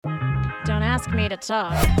ask me to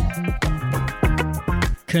talk.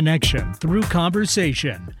 Connection through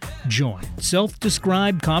conversation. Join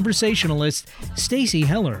self-described conversationalist Stacy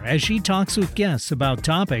Heller as she talks with guests about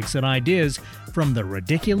topics and ideas from the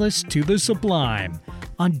ridiculous to the sublime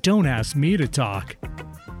on Don't Ask Me to Talk.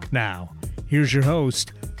 Now, here's your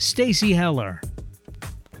host, Stacy Heller.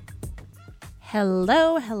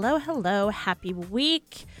 Hello. Happy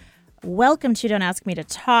week. Welcome to Don't Ask Me to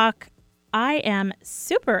Talk. I am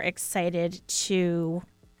super excited to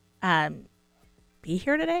be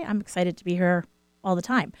here today. I'm excited to be here all the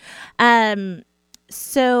time.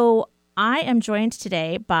 So I am joined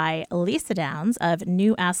today by Lisa Downs of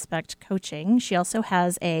New Aspect Coaching. She also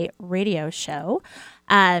has a radio show.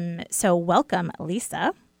 So welcome,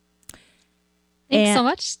 Lisa. Thanks so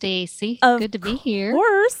much, Stacy. Good to be here. Of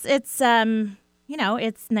course, it's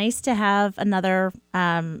it's nice to have another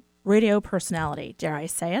radio personality. Dare I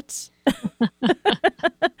say it?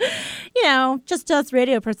 Just us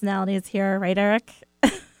radio personalities here, right, Eric?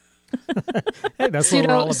 Hey, that's what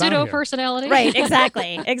we're all about pseudo here. personality, Right?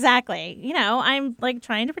 Exactly. I'm like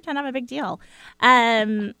trying to pretend I'm a big deal.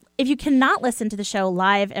 If you cannot listen to the show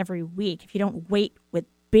live every week, if you don't wait with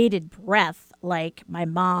bated breath like my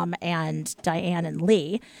mom and Diane and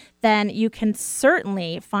Lee, then you can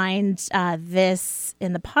certainly find this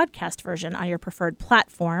in the podcast version on your preferred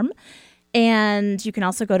platform. And you can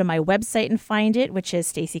also go to my website and find it, which is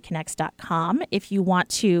stacyconnects.com. If you want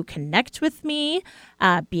to connect with me,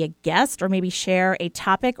 be a guest, or maybe share a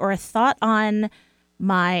topic or a thought on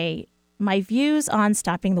my views on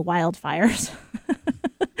stopping the wildfires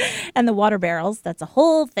and the water barrels, that's a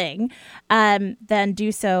whole thing, then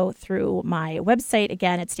do so through my website.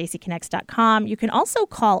 Again, it's stacyconnects.com. You can also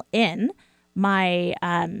call in. My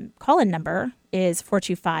call-in number is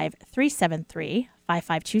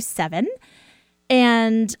 425-373-5527.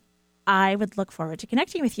 And I would look forward to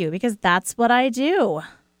connecting with you because that's what I do.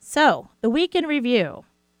 So, the week in review.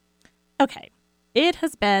 Okay, it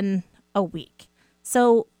has been a week.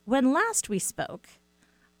 So, when last we spoke,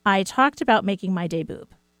 I talked about making my debut.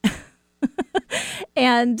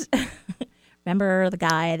 And remember the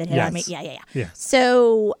guy that hit on me? Yeah. Yes.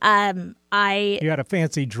 So, You had a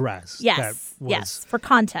fancy dress. Yes, that was for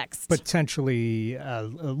context. potentially a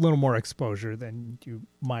little more exposure than you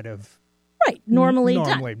might have normally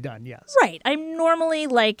done. Yes. Right. I'm normally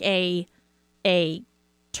like a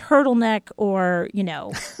turtleneck or,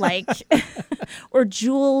 or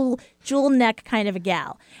jewel neck kind of a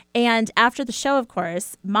gal. And after the show, of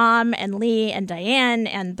course, Mom and Lee and Diane,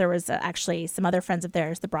 and there was actually some other friends of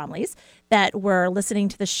theirs, the Bromleys, that were listening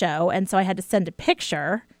to the show. And so I had to send a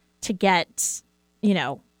picture to get,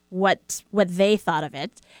 what they thought of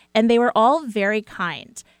it. And they were all very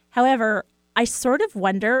kind. However, I sort of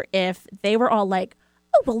wonder if they were all like,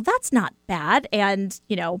 oh, well, that's not bad. And,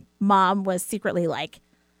 Mom was secretly like,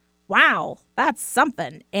 wow, that's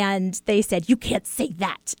something. And they said, you can't say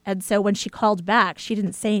that. And so when she called back, she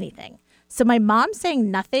didn't say anything. So my mom saying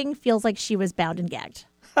nothing feels like she was bound and gagged.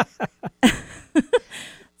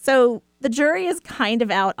 So the jury is kind of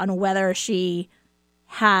out on whether she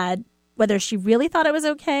really thought it was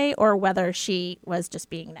okay or whether she was just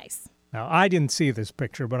being nice. Now, I didn't see this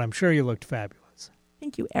picture, but I'm sure you looked fabulous.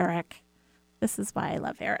 Thank you, Eric. This is why I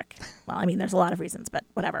love Eric. Well, I mean, there's a lot of reasons, but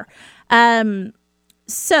whatever.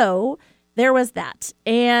 So there was that.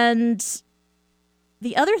 And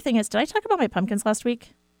the other thing is, did I talk about my pumpkins last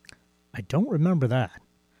week? I don't remember that.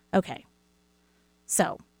 Okay.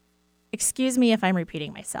 So, excuse me if I'm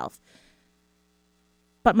repeating myself.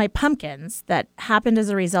 But my pumpkins that happened as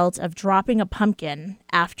a result of dropping a pumpkin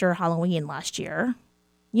after Halloween last year,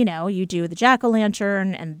 you do the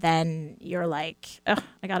jack-o'-lantern and then you're like,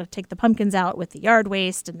 I got to take the pumpkins out with the yard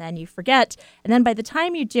waste, and then you forget. And then by the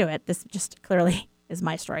time you do it, this just clearly is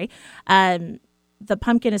my story, the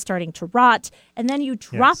pumpkin is starting to rot, and then you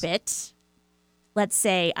drop it, let's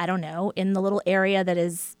say, I don't know, in the little area that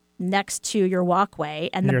is next to your walkway,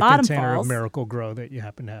 and the bottom container falls. Of Miracle Grow that you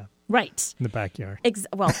happen to have. Right. In the backyard.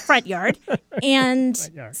 Front yard. And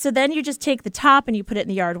Front yard. So then you just take the top and you put it in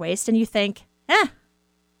the yard waste, and you think,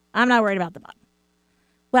 I'm not worried about the bottom.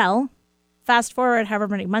 Well, fast forward however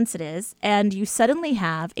many months it is, and you suddenly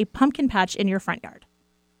have a pumpkin patch in your front yard.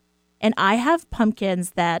 And I have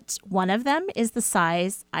pumpkins that one of them is the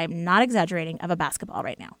size, I'm not exaggerating, of a basketball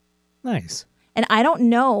right now. Nice. And I don't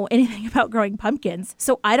know anything about growing pumpkins,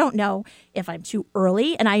 so I don't know if I'm too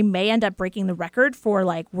early and I may end up breaking the record for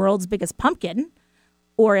like world's biggest pumpkin,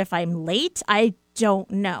 or if I'm late. I don't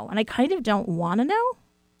know. And I kind of don't want to know.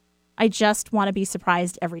 I just want to be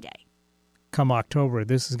surprised every day. come October,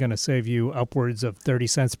 this is going to save you upwards of 30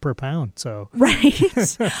 cents per pound. So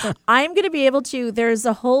right. I'm going to be able to, there's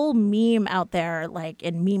a whole meme out there, like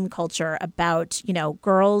in meme culture about,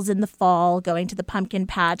 girls in the fall going to the pumpkin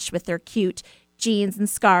patch with their cute jeans and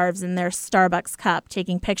scarves and their Starbucks cup,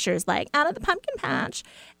 taking pictures like out of the pumpkin patch.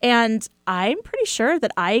 And I'm pretty sure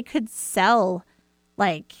that I could sell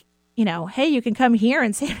like, hey, you can come here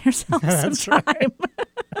and save yourself some time. Right.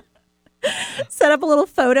 Set up a little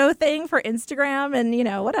photo thing for Instagram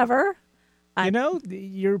and, whatever.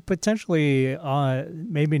 You're potentially,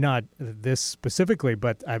 maybe not this specifically,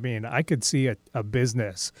 but I mean, I could see a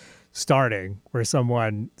business starting where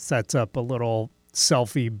someone sets up a little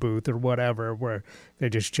selfie booth or whatever, where they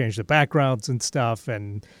just change the backgrounds and stuff.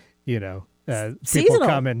 And, people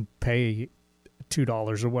come and pay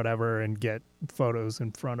 $2 or whatever and get photos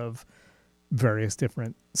in front of various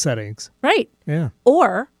different settings. Right. Yeah.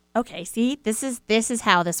 Or, okay, see, this is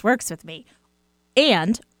how this works with me.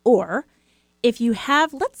 Or if you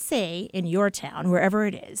have, let's say in your town, wherever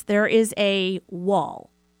it is, there is a wall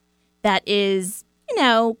that is,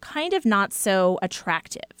 kind of not so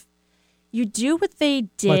attractive. You do what they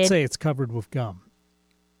did. Let's say it's covered with gum.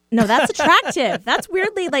 No, that's attractive. That's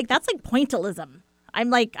weirdly that's like pointillism. I'm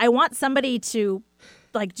like, I want somebody to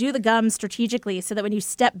like do the gum strategically so that when you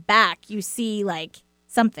step back, you see like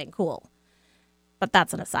something cool. But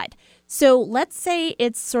that's an aside. So let's say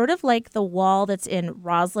it's sort of like the wall that's in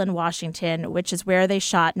Roslyn, Washington, which is where they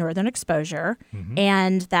shot Northern Exposure. Mm-hmm.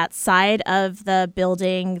 And that side of the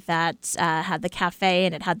building that had the cafe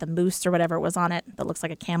and it had the moose or whatever it was on it that looks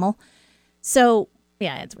like a camel. So,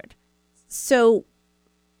 yeah, it's weird. So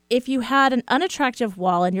if you had an unattractive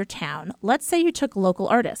wall in your town, let's say you took local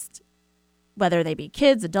artists, whether they be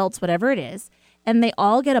kids, adults, whatever it is, and they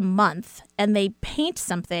all get a month and they paint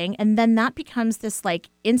something, and then that becomes this like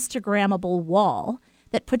Instagrammable wall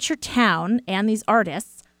that puts your town and these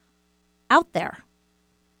artists out there.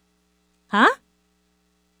 Huh?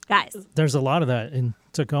 Guys. There's a lot of that in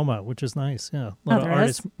Tacoma, which is nice. Yeah. A lot of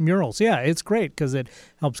artist murals. Yeah, it's great because it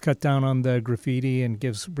helps cut down on the graffiti and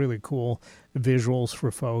gives really cool visuals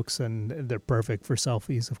for folks, and they're perfect for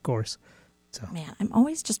selfies, of course. So. Man, I'm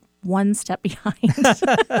always just one step behind.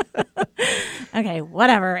 Okay,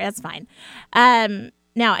 whatever. It's fine.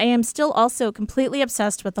 Now, I am still also completely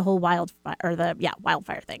obsessed with the whole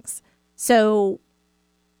wildfire things. So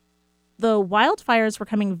the wildfires were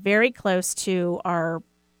coming very close to our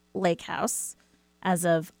lake house as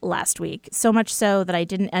of last week, so much so that I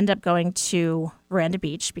didn't end up going to Veranda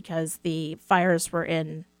Beach because the fires were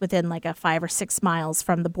within like a 5 or 6 miles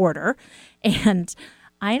from the border. And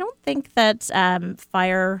I don't think that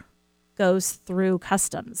fire goes through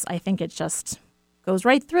customs. I think it just goes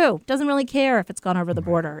right through. Doesn't really care if it's gone over the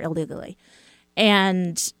border illegally.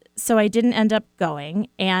 And so I didn't end up going.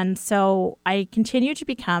 And so I continue to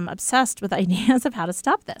become obsessed with ideas of how to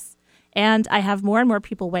stop this. And I have more and more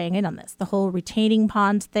people weighing in on this. The whole retaining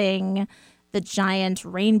pond thing, the giant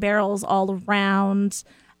rain barrels all around.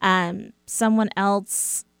 Someone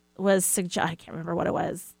else was I can't remember what it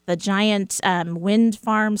was. The giant wind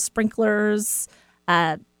farm sprinklers.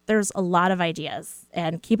 There's a lot of ideas,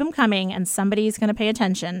 and keep them coming. And somebody's going to pay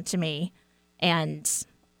attention to me, and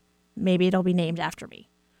maybe it'll be named after me.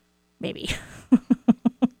 Maybe.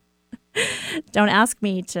 Don't ask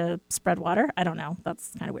me to spread water. I don't know.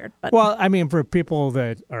 That's kind of weird. But well, I mean, for people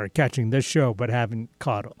that are catching this show but haven't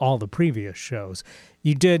caught all the previous shows,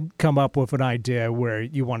 you did come up with an idea where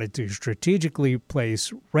you wanted to strategically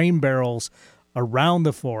place rain barrels around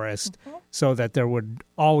the forest so that there would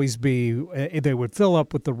always be, they would fill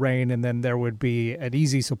up with the rain, and then there would be an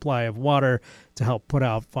easy supply of water to help put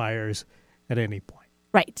out fires at any point.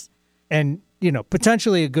 Right. And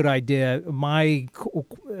potentially a good idea.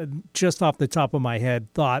 Just off the top of my head,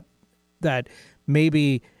 thought that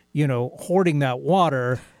maybe, hoarding that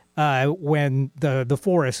water when the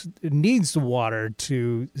forest needs the water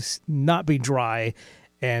to not be dry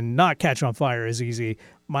and not catch on fire as easy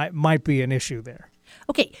might be an issue there.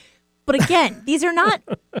 Okay. But again, these are not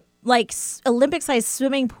like Olympic-sized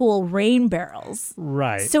swimming pool rain barrels.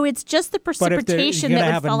 Right. So it's just the precipitation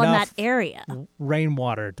that would fall in that area.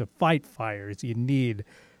 Rainwater to fight fires, you need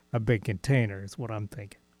a big container is what I'm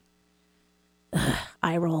thinking.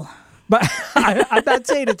 Eye roll. But I'm not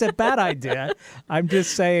saying it's a bad idea. I'm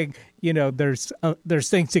just saying, there's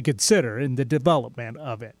things to consider in the development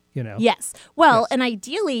of it. Yes. Well, and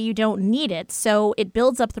ideally you don't need it. So it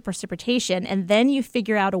builds up the precipitation, and then you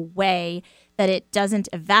figure out a way that it doesn't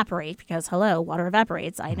evaporate because, water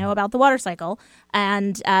evaporates. I know about the water cycle.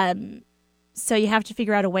 And so you have to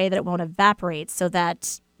figure out a way that it won't evaporate so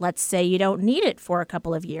that, let's say you don't need it for a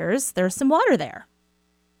couple of years, there's some water there.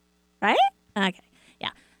 Right? Okay.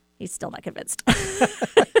 Yeah. He's still not convinced.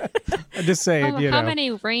 I'm just saying, How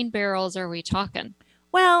many rain barrels are we talking?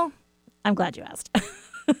 Well, I'm glad you asked.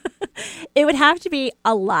 It would have to be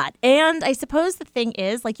a lot. And I suppose the thing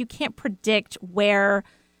is, like, you can't predict where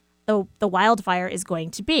the wildfire is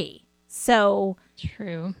going to be. So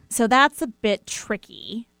True. So that's a bit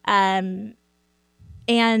tricky. And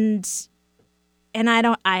I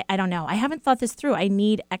don't know. I haven't thought this through. I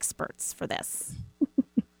need experts for this.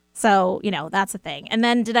 So, that's a thing. And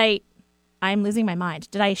then I'm losing my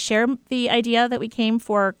mind. Did I share the idea that we came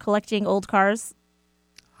for collecting old cars?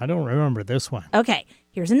 I don't remember this one. Okay,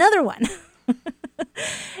 here's another one.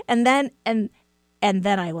 and then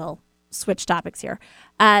I will switch topics here.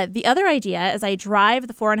 The other idea is I drive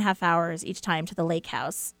the 4.5 hours each time to the lake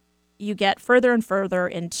house. You get further and further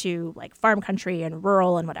into like farm country and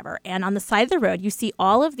rural and whatever. And on the side of the road, you see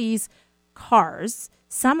all of these cars.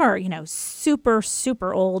 Some are, super,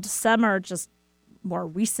 super old. Some are just more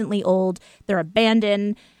recently old. They're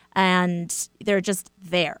abandoned and they're just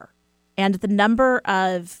there. And the number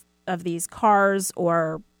of these cars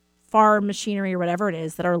or farm machinery or whatever it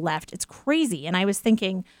is that are left, it's crazy. And I was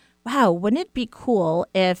thinking, wow, wouldn't it be cool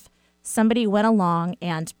if somebody went along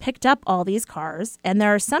and picked up all these cars? And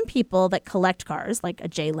there are some people that collect cars, like a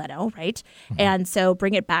Jay Leno, right? Mm-hmm. And so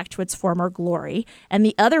bring it back to its former glory. And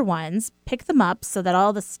the other ones pick them up so that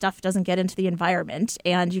all the stuff doesn't get into the environment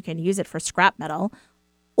and you can use it for scrap metal.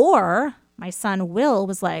 Or my son Will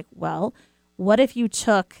was like, well, what if you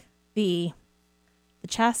took the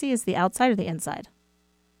chassis is the outside or the inside?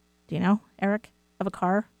 Do you know, Eric, of a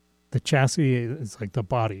car? The chassis is like the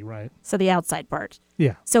body, right? So the outside part.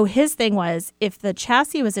 Yeah. So his thing was, if the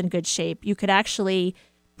chassis was in good shape, you could actually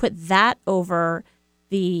put that over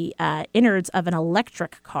the innards of an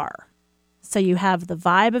electric car. So you have the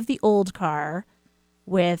vibe of the old car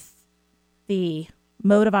with the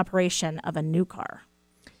mode of operation of a new car.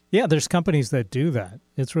 Yeah, there's companies that do that.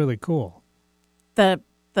 It's really cool. The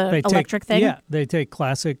electric thing? Yeah, they take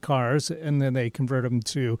classic cars and then they convert them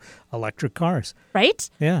to electric cars. Right?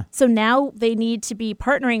 Yeah. So now they need to be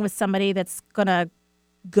partnering with somebody that's going to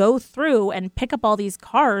go through and pick up all these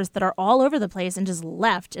cars that are all over the place and just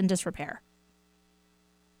left in disrepair.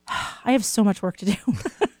 I have so much work to do.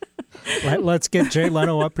 Let's get Jay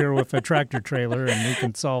Leno up here with a tractor trailer and we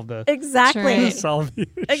can solve the Exactly. solve the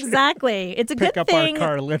issue. Exactly. It's a Pick good up thing. our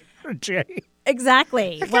car litter, Jay.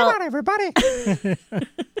 Exactly. Come on, everybody.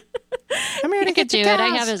 I'm here to You get could do you it. I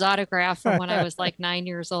gas. have his autograph from when I was like 9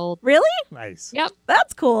 years old. Really? Nice. Yep.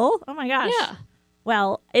 That's cool. Oh my gosh. Yeah.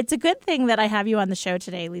 Well, it's a good thing that I have you on the show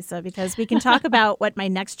today, Lisa, because we can talk about what my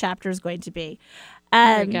next chapter is going to be.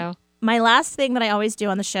 There you go. My last thing that I always do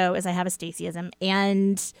on the show is I have a Stacyism.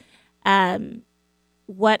 And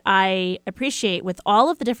what I appreciate with all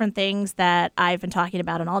of the different things that I've been talking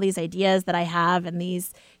about and all these ideas that I have and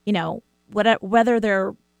these, whether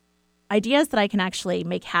they're ideas that I can actually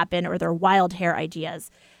make happen or they're wild hair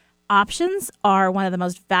ideas, options are one of the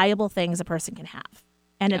most valuable things a person can have.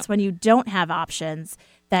 And it's when you don't have options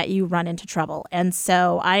that you run into trouble. And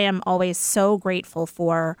so I am always so grateful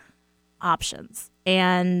for options.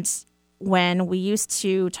 And when we used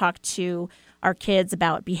to talk to our kids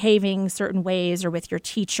about behaving certain ways or with your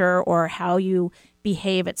teacher or how you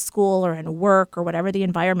behave at school or in work or whatever the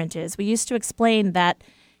environment is, we used to explain that,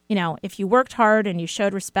 if you worked hard and you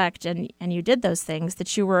showed respect and you did those things,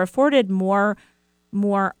 that you were afforded more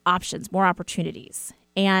options, more opportunities.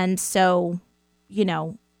 And so, you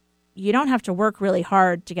don't have to work really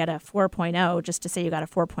hard to get a 4.0 just to say you got a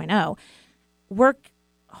 4.0. Work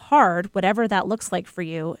hard, whatever that looks like for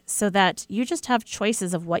you, so that you just have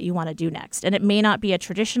choices of what you want to do next. And it may not be a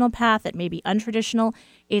traditional path, it may be untraditional.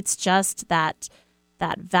 It's just that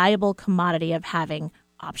valuable commodity of having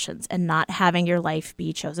options and not having your life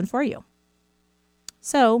be chosen for you.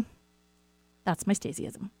 So that's my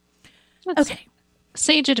Stacyism. Okay.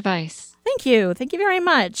 Sage advice. Thank you. Thank you very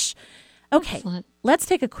much. Okay, Excellent. Let's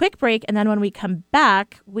take a quick break. And then when we come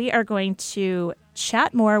back, we are going to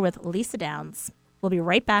chat more with Lisa Downs. We'll be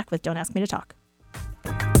right back with Don't Ask Me to Talk.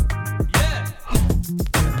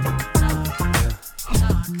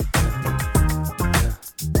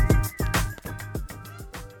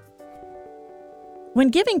 When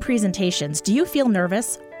giving presentations, do you feel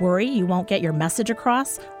nervous, worry you won't get your message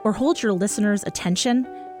across, or hold your listeners' attention?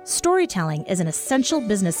 Storytelling is an essential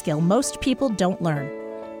business skill most people don't learn.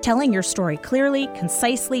 Telling your story clearly,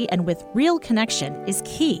 concisely, and with real connection is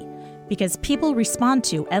key because people respond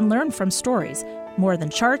to and learn from stories more than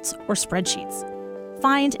charts or spreadsheets.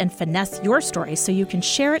 Find and finesse your story so you can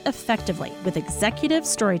share it effectively with executive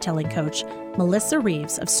storytelling coach Melissa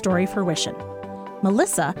Reeves of Story Fruition.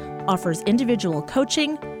 Melissa offers individual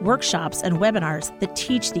coaching, workshops, and webinars that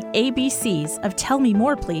teach the ABCs of Tell Me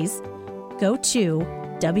More, Please. Go to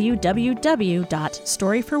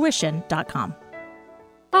www.storyfruition.com.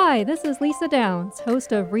 Hi, this is Lisa Downs,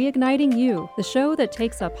 host of Reigniting You, the show that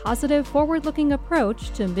takes a positive, forward-looking approach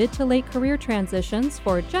to mid to late career transitions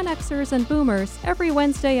for Gen Xers and Boomers every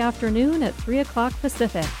Wednesday afternoon at 3 o'clock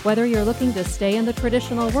Pacific. Whether you're looking to stay in the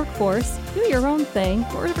traditional workforce, do your own thing,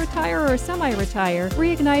 or retire or semi-retire,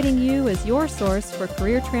 Reigniting You is your source for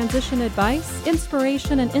career transition advice,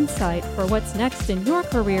 inspiration, and insight for what's next in your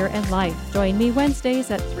career and life. Join me Wednesdays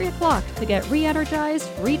at 3 o'clock to get re-energized,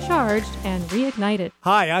 recharged, and reignited.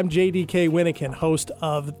 Hi, I'm JDK Winnikin, host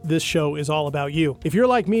of This Show Is All About You. If you're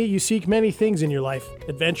like me, you seek many things in your life: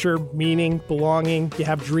 adventure, meaning, belonging, you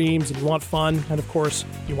have dreams and you want fun, and of course,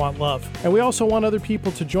 you want love. And we also want other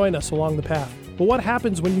people to join us along the path. But what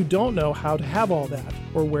happens when you don't know how to have all that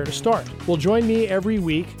or where to start? Well, join me every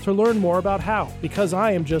week to learn more about how, because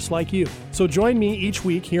I am just like you. So join me each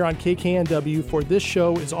week here on KKNW for This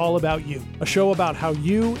Show Is All About You, a show about how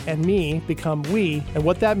you and me become we and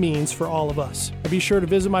what that means for all of us. And be sure to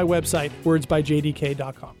visit my website,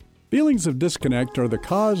 wordsbyjdk.com. Feelings of disconnect are the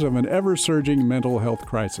cause of an ever-surging mental health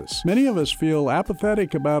crisis. Many of us feel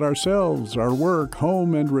apathetic about ourselves, our work,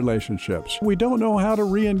 home, and relationships. We don't know how to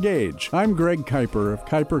re-engage. I'm Greg Kuiper of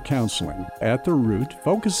Kuiper Counseling. At the Root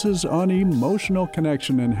focuses on emotional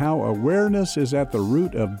connection and how awareness is at the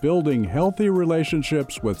root of building healthy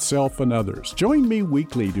relationships with self and others. Join me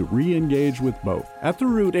weekly to re-engage with both. At the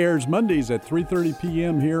Root airs Mondays at 3:30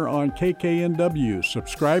 p.m. here on KKNW.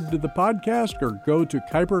 Subscribe to the podcast or go to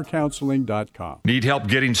KuiperCounseling.com. Need help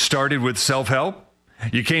getting started with self-help?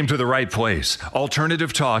 You came to the right place.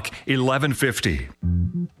 Alternative Talk 1150.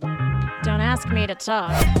 Don't ask me to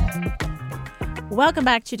talk. Welcome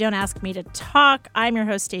back to Don't Ask Me to Talk. I'm your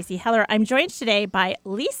host, Stacey Heller. I'm joined today by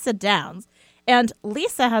Lisa Downs. And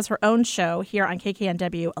Lisa has her own show here on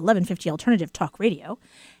KKNW 1150 Alternative Talk Radio.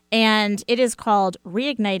 And it is called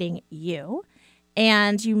Reigniting You.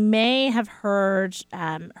 And you may have heard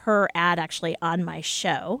her ad actually on my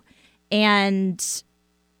show. And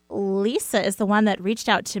Lisa is the one that reached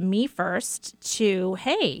out to me first to,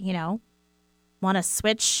 hey, want to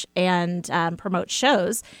switch and promote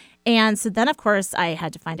shows. And so then, of course, I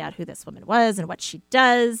had to find out who this woman was and what she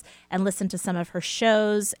does and listen to some of her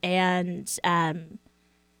shows. And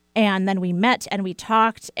then we met and we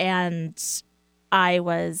talked, and I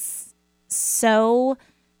was so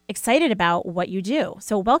excited about what you do.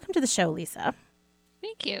 So welcome to the show, Lisa.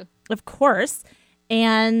 Thank you. Of course.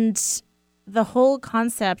 And the whole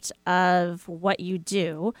concept of what you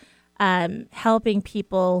do, helping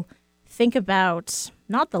people think about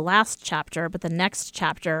not the last chapter, but the next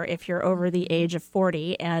chapter if you're over the age of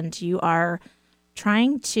 40 and you are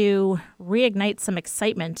trying to reignite some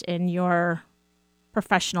excitement in your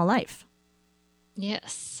professional life.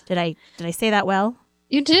 Yes. Did I say that well?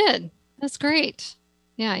 You did. That's great.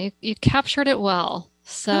 Yeah, you captured it well.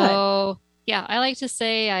 So, yeah, I like to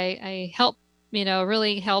say I help,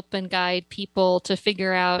 really help and guide people to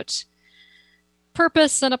figure out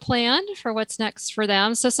purpose and a plan for what's next for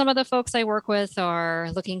them. So some of the folks I work with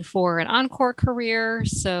are looking for an encore career.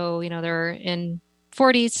 So, they're in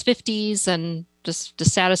 40s, 50s, and just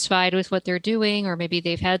dissatisfied with what they're doing, or maybe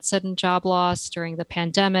they've had sudden job loss during the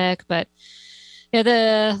pandemic, but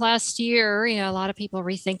the last year, a lot of people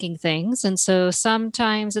rethinking things. And so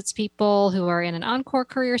sometimes it's people who are in an encore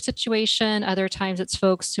career situation. Other times it's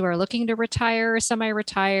folks who are looking to retire,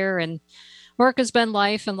 semi-retire, and work has been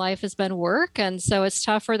life and life has been work. And so it's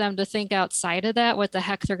tough for them to think outside of that, what the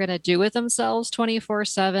heck they're going to do with themselves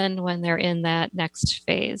 24/7 when they're in that next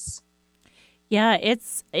phase. Yeah,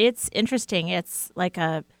 it's interesting. It's like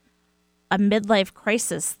a midlife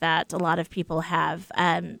crisis that a lot of people have.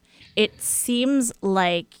 It seems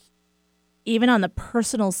like even on the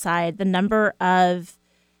personal side, the number of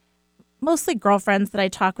mostly girlfriends that I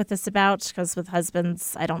talk with this about, because with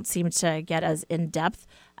husbands, I don't seem to get as in-depth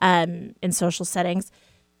in social settings.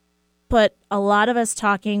 But a lot of us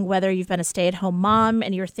talking, whether you've been a stay-at-home mom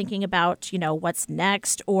and you're thinking about, what's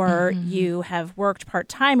next, or you have worked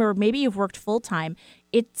part-time, or maybe you've worked full-time,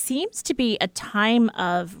 it seems to be a time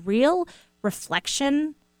of real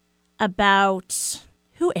reflection about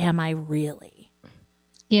who am I really?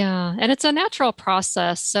 Yeah, and it's a natural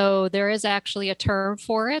process. So there is actually a term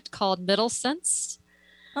for it called middle sense.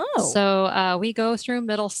 Oh. So we go through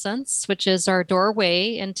middle sense, which is our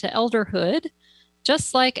doorway into elderhood.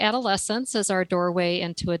 just like adolescence is our doorway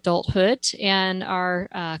into adulthood, and our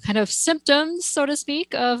kind of symptoms, so to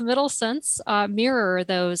speak, of middle sense mirror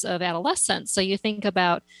those of adolescence. So you think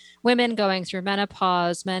about women going through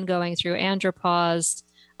menopause, men going through andropause.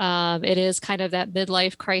 It is kind of that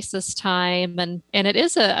midlife crisis time, and it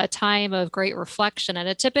is a time of great reflection. And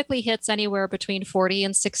it typically hits anywhere between 40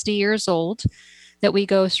 and 60 years old that we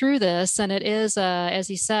go through this. And it is, as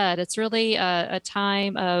he said, it's really a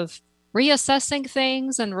time of reassessing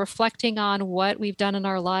things and reflecting on what we've done in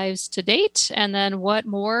our lives to date, and then what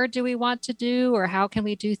more do we want to do, or how can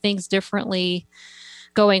we do things differently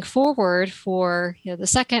going forward for the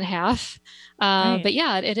second half. Right. But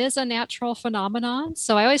yeah, it is a natural phenomenon.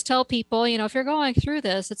 So I always tell people, if you're going through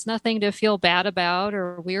this, it's nothing to feel bad about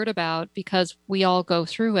or weird about, because we all go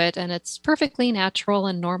through it, and it's perfectly natural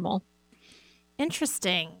and normal.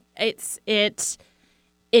 Interesting. It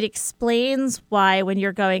explains why when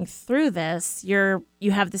you're going through this, you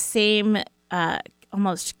have the same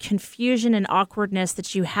almost confusion and awkwardness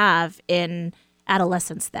that you have in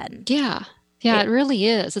adolescence then. Yeah. Yeah, it really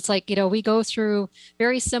is. It's like, we go through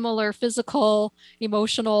very similar physical,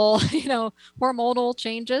 emotional, hormonal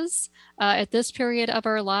changes at this period of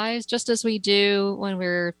our lives, just as we do when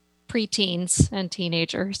we're preteens and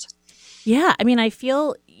teenagers. Yeah. I mean, I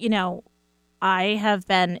feel, I have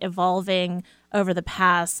been evolving over the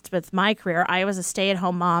past with my career. I was a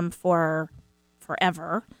stay-at-home mom for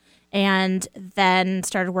forever, and then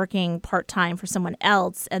started working part-time for someone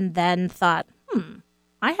else, and then thought,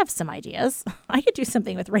 I have some ideas. I could do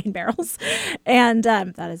something with rain barrels. And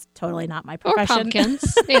that is totally not my profession. Or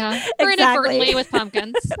pumpkins. Yeah. Or inadvertently with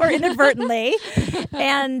pumpkins. Or inadvertently.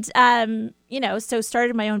 And, so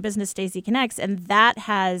started my own business, Stacy Connects, and that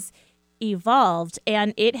has evolved.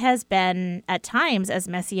 And it has been at times as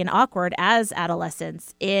messy and awkward as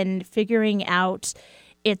adolescence in figuring out,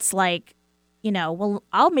 it's like, well,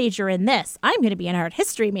 I'll major in this. I'm going to be an art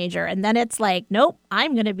history major. And then it's like, nope,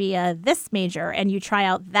 I'm going to be a this major. And you try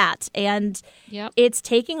out that. And It's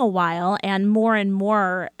taking a while, and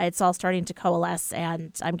more, it's all starting to coalesce.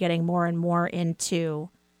 And I'm getting more and more into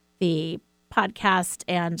the podcast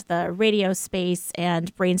and the radio space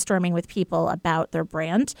and brainstorming with people about their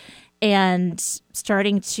brand and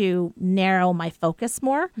starting to narrow my focus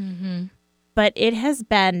more. Mm-hmm. But it's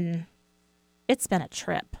been a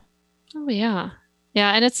trip. Oh, yeah.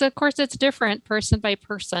 Yeah. And of course, it's different person by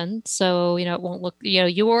person. So, it won't look,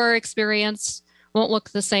 your experience won't look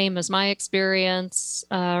the same as my experience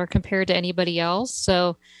or compared to anybody else.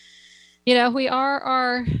 So, we are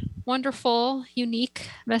our wonderful, unique,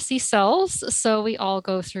 messy selves. So we all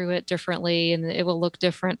go through it differently, and it will look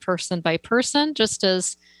different person by person, just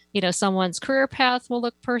as someone's career path will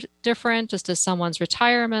look different, just as someone's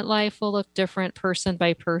retirement life will look different person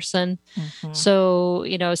by person. Mm-hmm. So,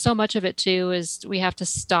 so much of it too is we have to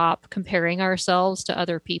stop comparing ourselves to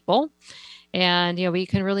other people. And, we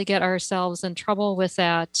can really get ourselves in trouble with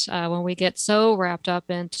that when we get so wrapped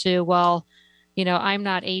up into, well, I'm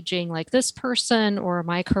not aging like this person, or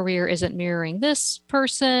my career isn't mirroring this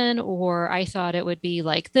person, or I thought it would be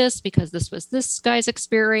like this because this was this guy's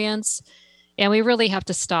experience. And we really have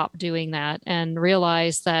to stop doing that and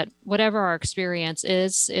realize that whatever our experience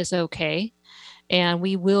is okay. And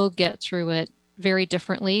we will get through it very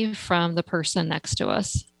differently from the person next to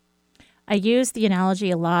us. I use the analogy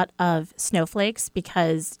a lot of snowflakes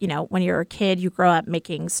because, when you're a kid, you grow up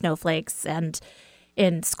making snowflakes and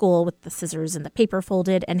in school with the scissors and the paper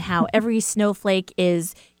folded, and how every snowflake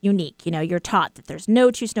is unique. You're taught that there's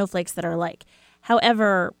no two snowflakes that are alike.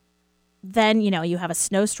 However, then, you have a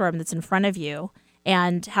snowstorm that's in front of you,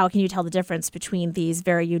 and how can you tell the difference between these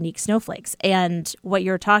very unique snowflakes? And what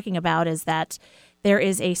you're talking about is that there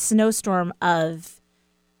is a snowstorm of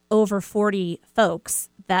over 40 folks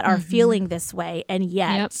that are feeling this way, and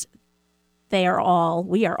yet we are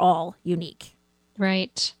all unique.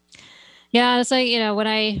 Right. Yeah, it's like, when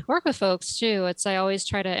I work with folks too, I always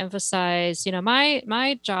try to emphasize,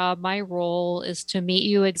 my job, my role is to meet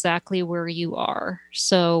you exactly where you are.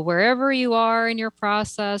 So wherever you are in your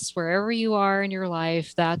process, wherever you are in your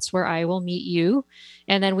life, that's where I will meet you.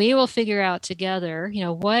 And then we will figure out together,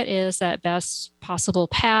 what is that best possible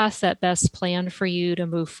path, that best plan for you to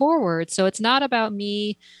move forward. So it's not about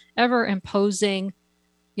me ever imposing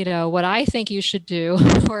what I think you should do,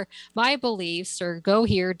 or my beliefs, or go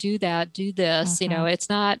here, do that, do this. It's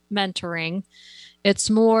not mentoring. It's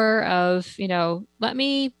more of, let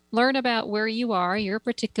me learn about where you are, your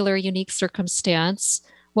particular unique circumstance.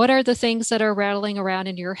 What are the things that are rattling around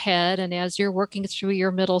in your head? And as you're working through your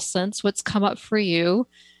middle sense, what's come up for you?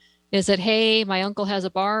 Is it, hey, my uncle has a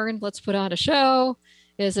barn, let's put on a show?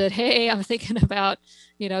 Is it, hey, I'm thinking about,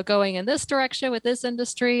 going in this direction with this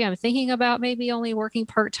industry. I'm thinking about maybe only working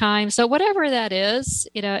part-time. So whatever that is,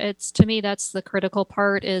 it's, to me, that's the critical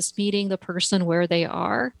part, is meeting the person where they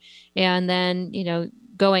are and then,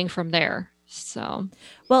 going from there. So,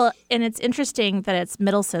 well, and it's interesting that it's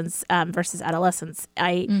middle sense versus adolescence.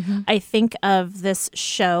 I think of this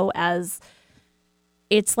show as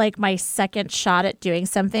it's like my second shot at doing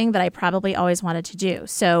something that I probably always wanted to do.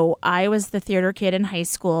 So I was the theater kid in high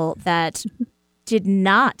school that did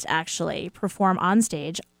not actually perform on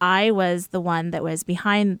stage. I was the one that was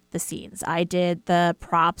behind the scenes. I did the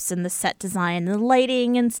props and the set design and the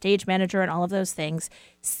lighting and stage manager and all of those things.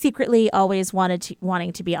 Secretly always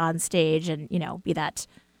wanting to be on stage and, be that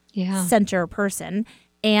center person,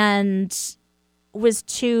 and was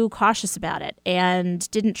too cautious about it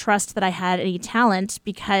and didn't trust that I had any talent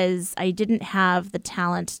because I didn't have the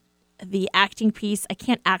talent, the acting piece. I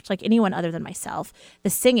can't act like anyone other than myself. The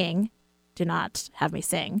singing, do not have me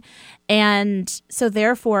sing. And so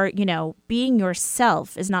therefore, being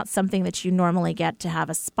yourself is not something that you normally get to have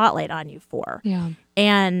a spotlight on you for. Yeah.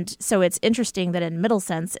 And so it's interesting that in middle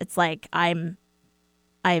sense, it's like I've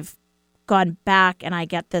gone back and I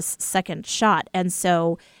get this second shot. And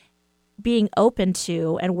so being open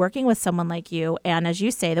to and working with someone like you, and as you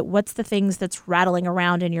say, that what's the things that's rattling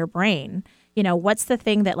around in your brain? What's the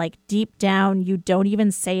thing that like deep down you don't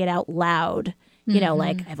even say it out loud?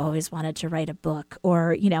 Like I've always wanted to write a book,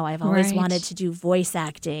 or, I've always wanted to do voice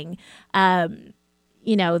acting,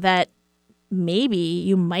 that maybe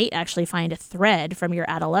you might actually find a thread from your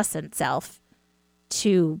adolescent self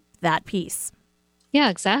to that piece. Yeah,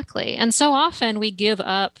 exactly. And so often we give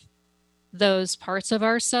up those parts of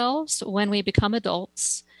ourselves when we become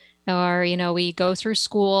adults, or, we go through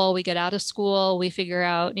school, we get out of school, we figure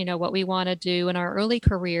out, what we want to do in our early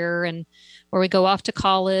career, or we go off to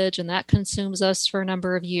college and that consumes us for a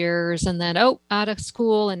number of years. And then, out of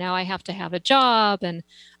school, and now I have to have a job, and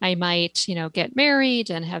I might, get married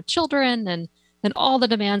and have children, and all the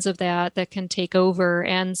demands of that can take over.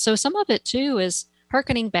 And so some of it too is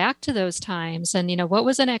hearkening back to those times and, what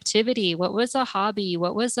was an activity? What was a hobby?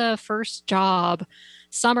 What was a first job,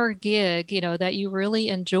 summer gig, that you really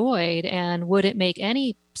enjoyed? And would it make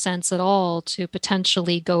any sense at all to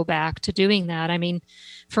potentially go back to doing that? I mean,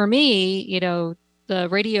 for me, the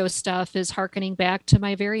radio stuff is hearkening back to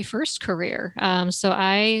my very first career. So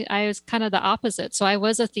I was kind of the opposite. So I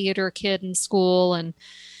was a theater kid in school and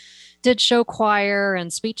did show choir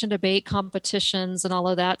and speech and debate competitions and all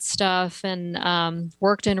of that stuff, and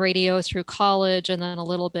worked in radio through college and then a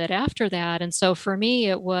little bit after that. And so for me,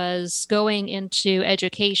 it was going into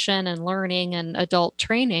education and learning and adult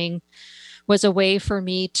training was a way for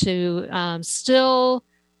me to still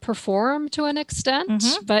perform to an extent,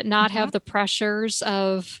 but not have the pressures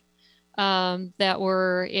of that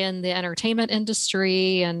were in the entertainment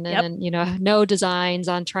industry and no designs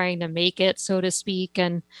on trying to make it, so to speak.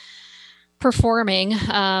 And performing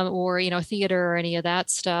or theater or any of that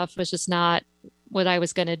stuff was just not what I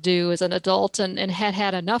was going to do as an adult, and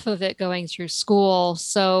had enough of it going through school.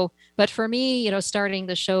 So, but for me, starting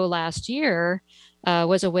the show last year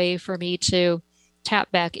was a way for me to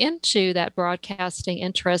tap back into that broadcasting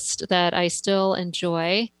interest that I still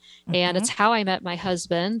enjoy. And it's how I met my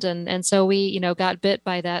husband. And so we, got bit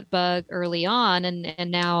by that bug early on, and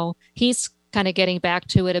now he's kind of getting back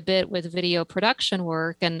to it a bit with video production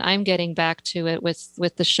work, and I'm getting back to it with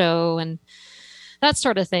the show and that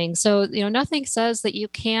sort of thing. So, nothing says that you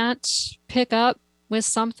can't pick up with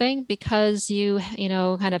something because you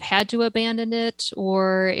kind of had to abandon it,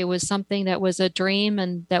 or it was something that was a dream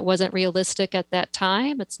and that wasn't realistic at that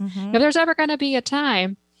time. It's if there's ever going to be a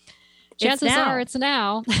time, chances are it's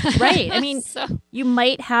now. Right. I mean, you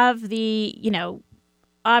might have the,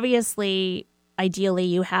 obviously, ideally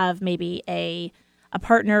you have maybe a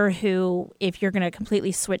partner who, if you're going to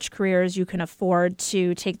completely switch careers, you can afford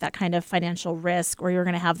to take that kind of financial risk, or you're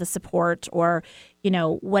going to have the support, or,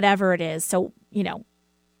 whatever it is. So,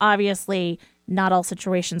 obviously not all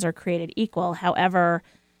situations are created equal. However,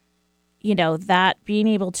 that being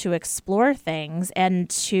able to explore things and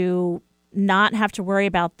to not have to worry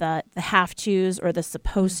about the have tos or the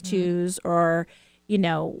supposed tos, or,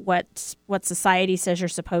 what society says you're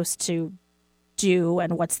supposed to do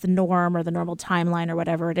and what's the norm or the normal timeline or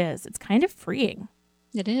whatever it is. It's kind of freeing.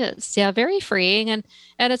 It is. Yeah, very freeing. And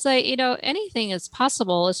it's like, anything is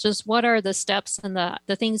possible. It's just what are the steps and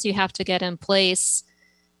the things you have to get in place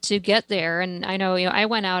to get there. And I know, I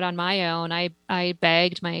went out on my own. I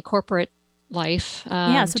bagged my corporate life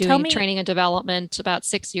so doing tell me, training and development about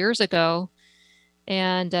 6 years ago.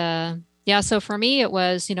 And Yeah. So for me, it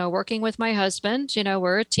was, working with my husband,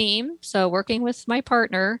 we're a team. So working with my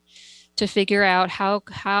partner to figure out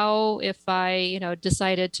how if I,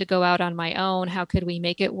 decided to go out on my own, how could we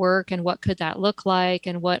make it work and what could that look like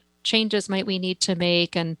and what changes might we need to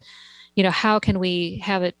make and, how can we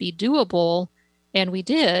have it be doable? And we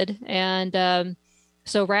did. And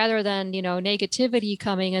so rather than, negativity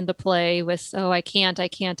coming into play with, oh, I can't,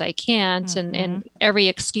 and every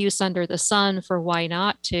excuse under the sun for why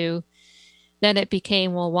not to, then it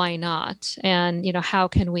became, well, why not? And, how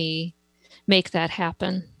can we make that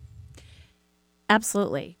happen?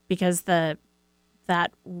 Absolutely. Because that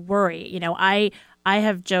worry, I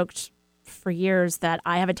have joked for years that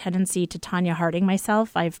I have a tendency to Tanya Harding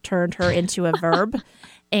myself. I've turned her into a verb.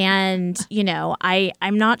 And,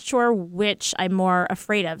 I'm not sure which I'm more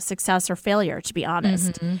afraid of, success or failure, to be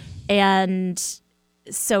honest. Mm-hmm. And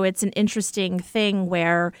so it's an interesting thing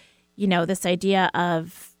where, this idea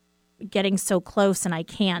of getting so close and I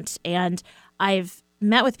can't. And I've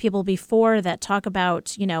met with people before that talk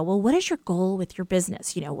about, well, what is your goal with your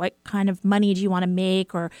business? What kind of money do you want to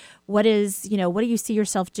make? Or what do you see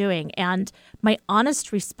yourself doing? And my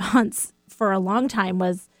honest response for a long time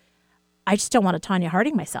was, I just don't want to Tanya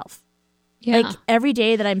Harding myself. Yeah. Like every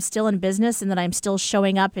day that I'm still in business and that I'm still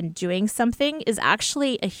showing up and doing something is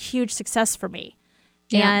actually a huge success for me.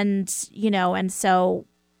 Yeah. And, and so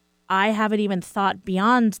I haven't even thought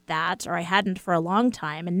beyond that, or I hadn't for a long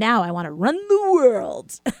time. And now I want to run the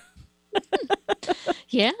world.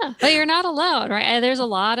 Yeah, but you're not alone, right? And there's a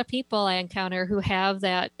lot of people I encounter who have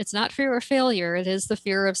that. It's not fear of failure. It is the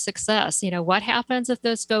fear of success. What happens if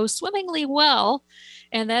this goes swimmingly well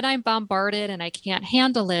and then I'm bombarded and I can't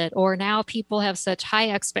handle it? Or now people have such high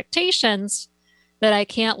expectations that I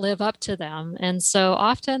can't live up to them. And so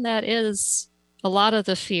often that is a lot of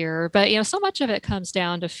the fear, but so much of it comes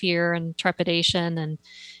down to fear and trepidation,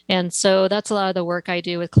 and so that's a lot of the work I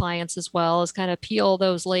do with clients as well, is kind of peel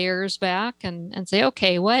those layers back and say,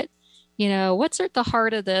 okay, what's at the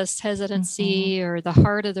heart of this hesitancy mm-hmm. or the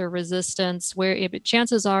heart of the resistance, where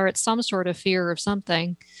chances are it's some sort of fear of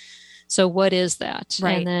something. So what is that?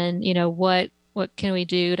 Right. And then what can we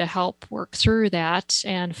do to help work through that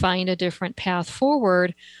and find a different path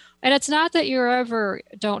forward? And it's not that you ever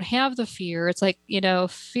don't have the fear. It's like,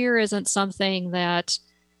 fear isn't something that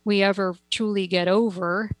we ever truly get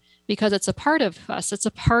over because it's a part of us. It's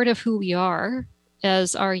a part of who we are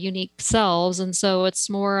as our unique selves. And so it's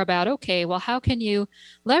more about, okay, well, how can you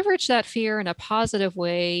leverage that fear in a positive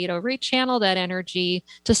way, rechannel that energy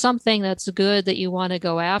to something that's good that you want to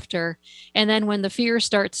go after. And then when the fear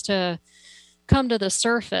starts to come to the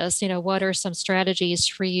surface, what are some strategies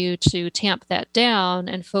for you to tamp that down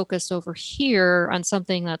and focus over here on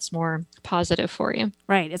something that's more positive for you?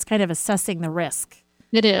 Right. It's kind of assessing the risk.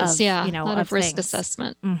 It is. A lot of risk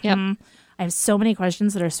assessment. Mm-hmm. Yep. I have so many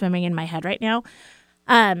questions that are swimming in my head right now.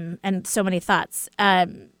 And so many thoughts.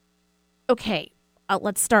 Okay.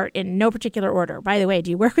 Let's start in no particular order. By the way,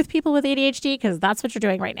 do you work with people with ADHD? Because that's what you're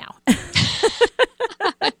doing right now.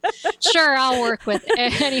 Sure, I'll work with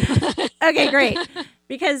anyone. Okay, great.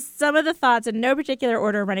 Because some of the thoughts in no particular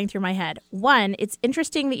order running through my head. One, it's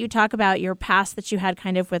interesting that you talk about your past that you had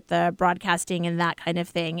kind of with the broadcasting and that kind of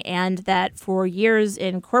thing, and that for years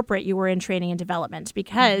in corporate you were in training and development,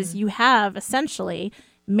 because you have essentially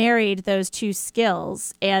married those two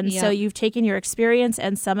skills. And so you've taken your experience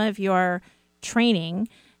and some of your training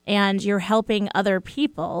and you're helping other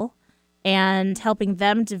people and helping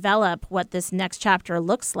them develop what this next chapter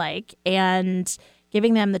looks like and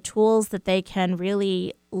giving them the tools that they can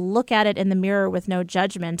really look at it in the mirror with no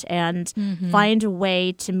judgment and find a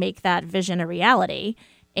way to make that vision a reality.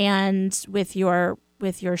 And with your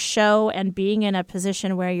show and being in a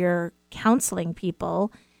position where you're counseling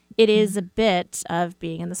people, it is a bit of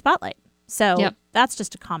being in the spotlight. So that's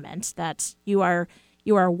just a comment that you are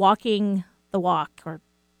walking the walk or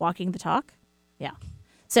walking the talk. Yeah.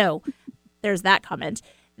 So there's that comment.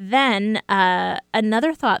 Then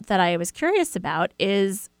another thought that I was curious about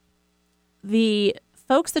is the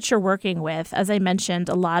folks that you're working with. As I mentioned,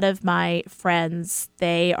 a lot of my friends,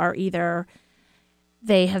 they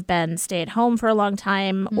have been stay at home for a long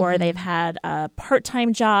time, or they've had a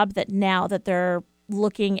part-time job that now that they're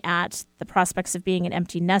looking at the prospects of being an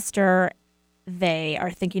empty nester, they are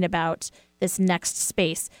thinking about this next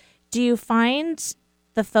space. Do you find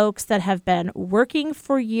the folks that have been working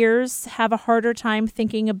for years have a harder time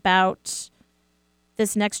thinking about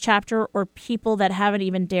this next chapter, or people that haven't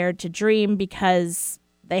even dared to dream because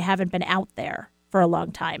they haven't been out there for a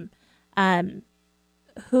long time?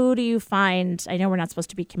 Who do you find? I know we're not supposed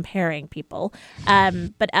to be comparing people,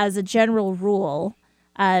 but as a general rule,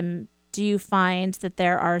 do you find that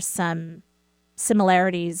there are some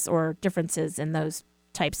similarities or differences in those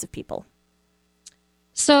types of people?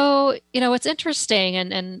 So, what's interesting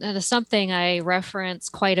and something I reference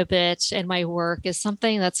quite a bit in my work is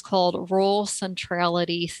something that's called role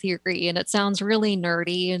centrality theory. And it sounds really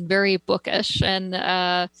nerdy and very bookish. And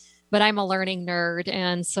but I'm a learning nerd,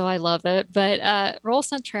 and so I love it. But role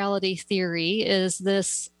centrality theory is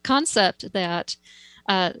this concept that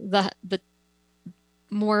the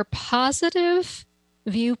more positive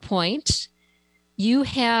viewpoint you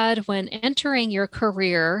had when entering your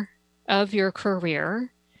career, and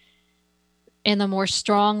the more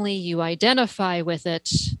strongly you identify with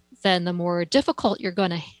it, then the more difficult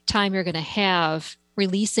time you're going to have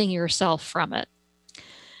releasing yourself from it.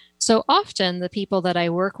 So often the people that I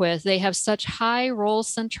work with, they have such high role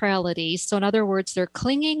centrality. So in other words, they're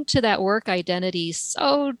clinging to that work identity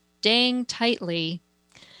so dang tightly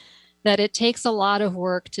that it takes a lot of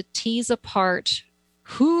work to tease apart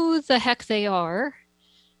who the heck they are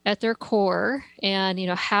at their core, and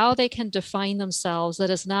how they can define themselves that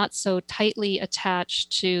is not so tightly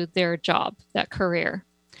attached to their job, that career.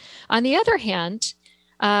 On the other hand,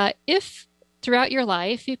 if throughout your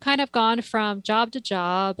life you've kind of gone from job to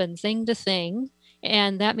job and thing to thing,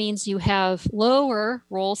 and that means you have lower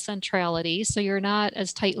role centrality, so you're not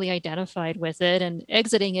as tightly identified with it, and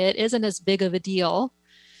exiting it isn't as big of a deal,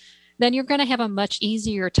 then you're going to have a much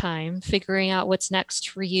easier time figuring out what's next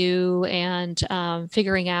for you and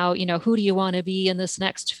figuring out, who do you want to be in this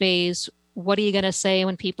next phase? What are you going to say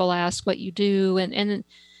when people ask what you do? And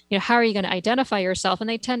how are you going to identify yourself? And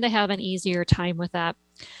they tend to have an easier time with that.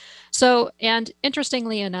 So, and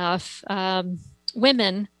interestingly enough,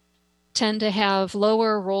 women tend to have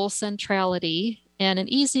lower role centrality and an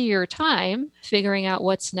easier time figuring out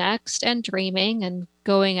what's next and dreaming and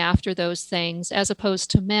going after those things, as opposed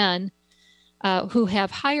to men who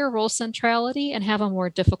have higher role centrality and have a more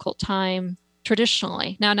difficult time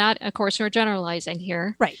traditionally. Now, of course, we're generalizing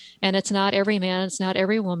here. Right. And it's not every man, it's not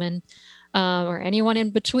every woman, or anyone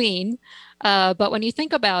in between. But when you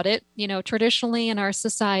think about it, traditionally in our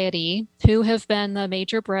society, who have been the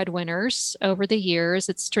major breadwinners over the years,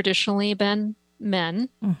 it's traditionally been men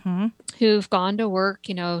who've gone to work,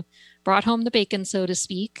 brought home the bacon, so to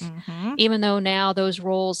speak, even though now those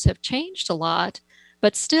roles have changed a lot.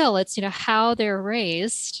 But still, it's, how they're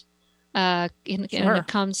raised when it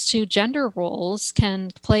comes to gender roles can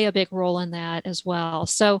play a big role in that as well.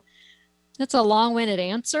 So that's a long-winded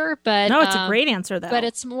answer, but no, it's a great answer, though. But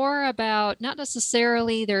it's more about not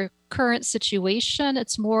necessarily their current situation.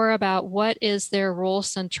 It's more about what is their role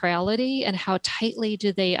centrality and how tightly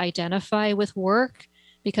do they identify with work,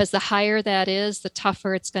 because the higher that is, the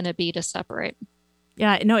tougher it's going to be to separate.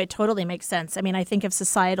 Yeah, no, it totally makes sense. I mean, I think of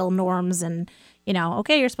societal norms and,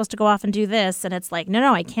 okay, you're supposed to go off and do this. And it's like,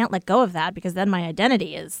 no, I can't let go of that because then my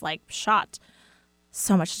identity is like shot.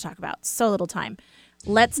 So much to talk about. So little time.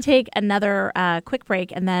 Let's take another quick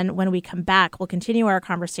break. And then when we come back, we'll continue our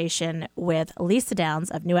conversation with Lisa Downs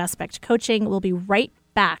of New Aspect Coaching. We'll be right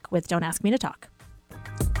back with Don't Ask Me to Talk.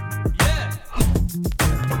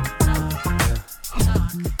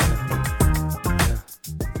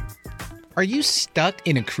 Are you stuck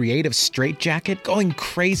in a creative straitjacket, going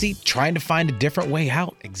crazy, trying to find a different way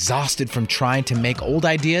out? Exhausted from trying to make old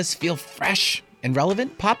ideas feel fresh and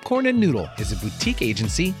relevant? Popcorn and Noodle is a boutique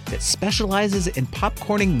agency that specializes in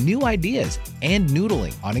popcorning new ideas and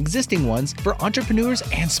noodling on existing ones for entrepreneurs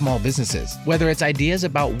and small businesses. Whether it's ideas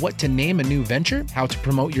about what to name a new venture, how to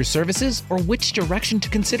promote your services, or which direction to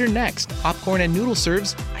consider next, Popcorn and Noodle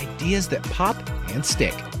serves ideas that pop and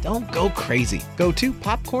stick. Don't go crazy. Go to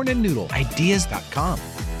popcornandnoodleideas.com.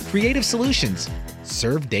 Creative solutions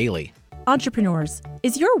served daily. Entrepreneurs,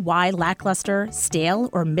 is your why lackluster, stale,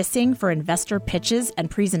 or missing for investor pitches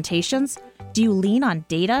and presentations? Do you lean on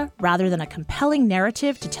data rather than a compelling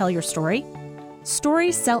narrative to tell your story?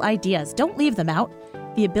 Stories sell ideas, don't leave them out.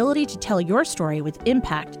 The ability to tell your story with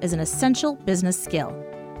impact is an essential business skill.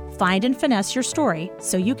 Find and finesse your story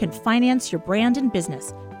so you can finance your brand and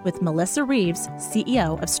business with Melissa Reeves,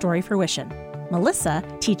 CEO of Story Fruition. Melissa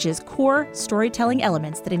teaches core storytelling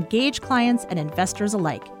elements that engage clients and investors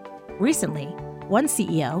alike. Recently, one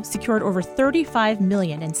CEO secured over $35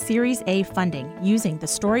 million in Series A funding using the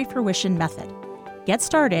Story Fruition method. Get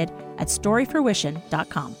started at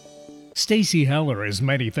storyfruition.com. Stacey Heller is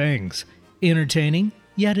many things, entertaining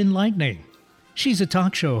yet enlightening. She's a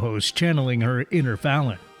talk show host channeling her inner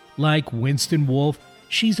Fallon. Like Winston Wolfe,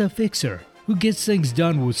 she's a fixer who gets things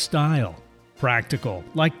done with style. Practical,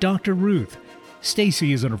 like Dr. Ruth.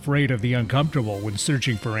 Stacey isn't afraid of the uncomfortable when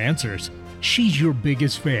searching for answers. She's your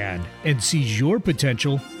biggest fan and sees your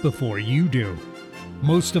potential before you do.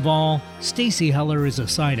 Most of all, Stacy Heller is a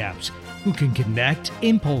synapse who can connect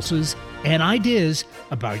impulses and ideas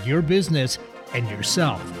about your business and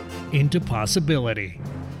yourself into possibility.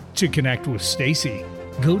 To connect with Stacy,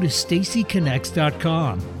 go to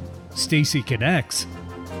stacyconnects.com. Stacy Connects.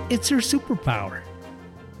 It's her superpower.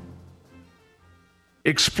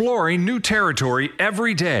 Exploring new territory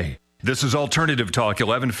every day. This is Alternative Talk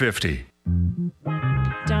 1150.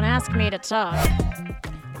 Don't ask me to talk.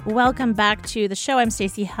 Welcome back to the show. I'm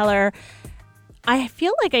Stacy Heller. I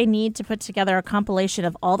feel like I need to put together a compilation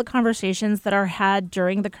of all the conversations that are had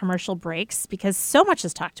during the commercial breaks because so much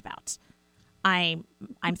is talked about. I'm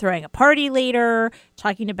throwing a party later,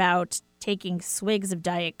 talking about taking swigs of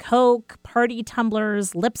Diet Coke, party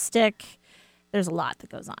tumblers, lipstick. There's a lot that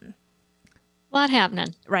goes on. A lot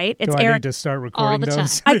happening. Right? Do I need to start recording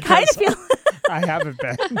those? I kind of feel... I haven't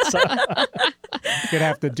been. So you're going to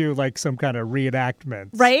have to do like some kind of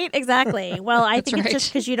reenactment. Right? Exactly. Well, I think right. it's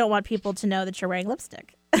just because you don't want people to know that you're wearing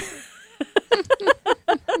lipstick. Okay.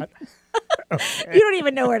 You don't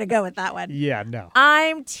even know where to go with that one. Yeah, no.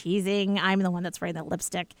 I'm teasing. I'm the one that's wearing the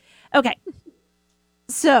lipstick. Okay.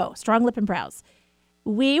 So, strong lip and brows.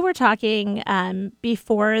 We were talking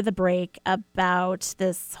before the break about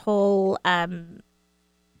this whole the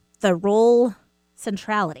role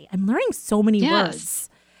centrality. I'm learning so many words.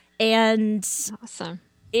 And awesome.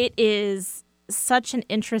 It is such an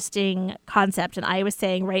interesting concept. And I was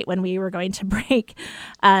saying right when we were going to break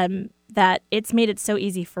that it's made it so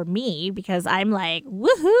easy for me because I'm like,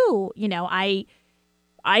 woohoo. You know, I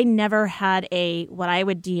never had what I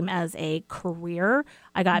would deem as a career.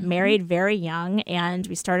 I got married very young and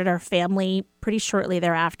we started our family pretty shortly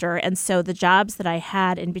thereafter. And so the jobs that I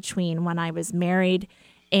had in between when I was married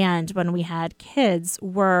and when we had kids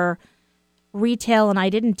were retail, and I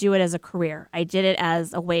didn't do it as a career. I did it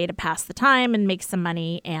as a way to pass the time and make some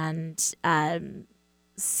money. And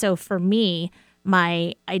so for me,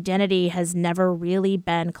 my identity has never really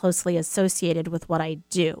been closely associated with what I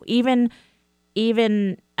do, even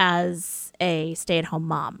as a stay-at-home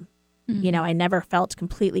mom. Mm-hmm. You know, I never felt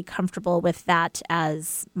completely comfortable with that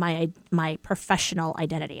as my professional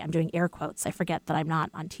identity. I'm doing air quotes. I forget that I'm not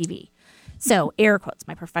on TV. So air quotes,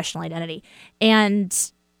 my professional identity. And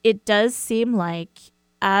it does seem like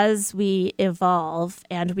as we evolve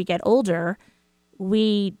and we get older,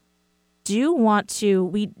 we do want to,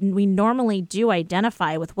 we normally do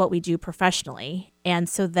identify with what we do professionally. And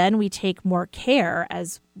so then we take more care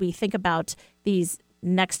as we think about these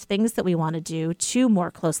next things that we want to do to more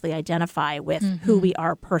closely identify with who we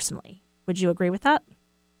are personally. Would you agree with that?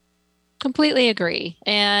 Completely agree.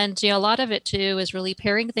 And, you know, a lot of it too is really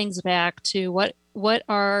paring things back to what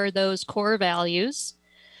are those core values.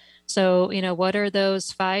 So, you know, what are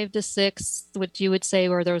those 5 to 6, what you would say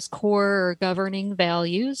were those core or governing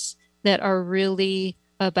values that are really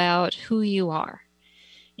about who you are?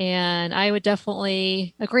 And I would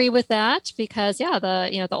definitely agree with that because,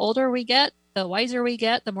 the older we get, the wiser we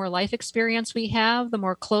get, the more life experience we have, the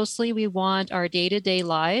more closely we want our day-to-day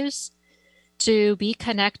lives to be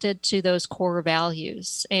connected to those core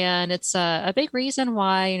values. And it's a big reason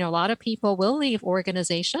why, you know, a lot of people will leave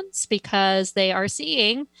organizations because they are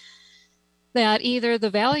seeing that either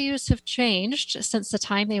the values have changed since the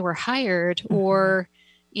time they were hired or,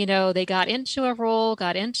 you know, they got into a role,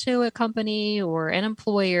 got into a company or an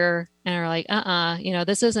employer and are like, you know,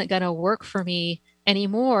 this isn't going to work for me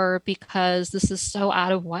anymore because this is so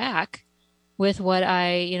out of whack with what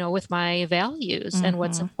with my values and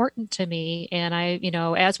what's important to me. And I, you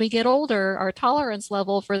know, as we get older, our tolerance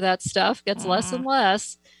level for that stuff gets less and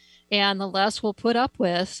less, and the less we'll put up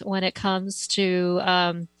with when it comes to,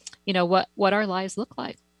 what our lives look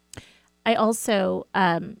like. I also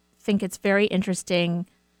think it's very interesting.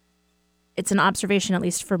 It's an observation, at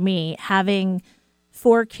least for me, having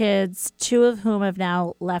 4 kids, 2 of whom have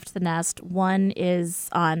now left the nest. One is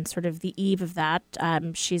on sort of the eve of that.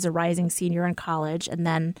 She's a rising senior in college. And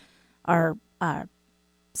then our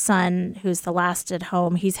son, who's the last at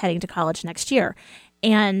home, he's heading to college next year.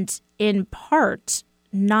 And in part,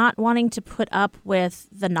 not wanting to put up with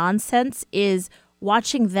the nonsense is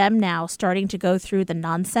watching them now starting to go through the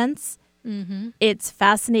nonsense. Mm-hmm. It's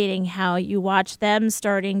fascinating how you watch them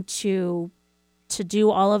starting to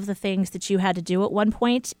do all of the things that you had to do at one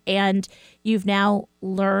point, and you've now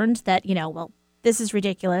learned that, you know, well, this is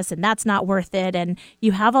ridiculous and that's not worth it, and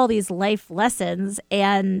you have all these life lessons,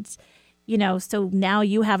 and, you know, so now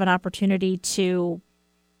you have an opportunity to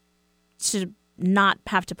not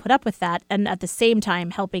have to put up with that, and at the same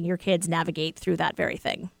time helping your kids navigate through that very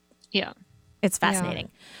thing. Yeah. It's fascinating.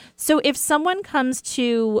 Yeah. So if someone comes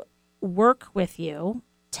to work with you,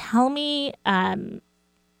 tell me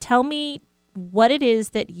what it is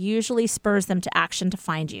that usually spurs them to action to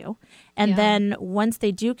find you. And then once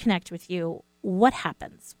they do connect with you, what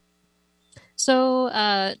happens? So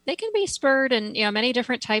they can be spurred in many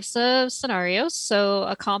different types of scenarios. So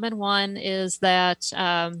a common one is that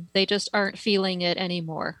they just aren't feeling it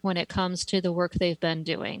anymore when it comes to the work they've been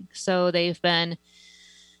doing. So they've been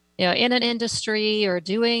in an industry or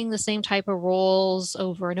doing the same type of roles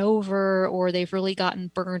over and over, or they've really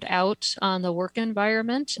gotten burned out on the work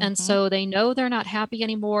environment. And so they know they're not happy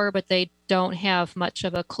anymore, but they don't have much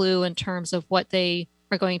of a clue in terms of what they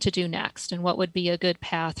are going to do next and what would be a good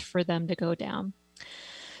path for them to go down.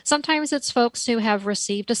 Sometimes it's folks who have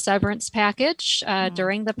received a severance package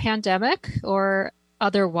during the pandemic or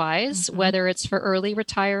otherwise, whether it's for early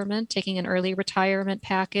retirement, taking an early retirement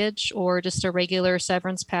package, or just a regular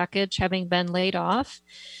severance package, having been laid off.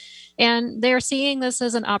 And they're seeing this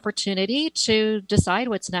as an opportunity to decide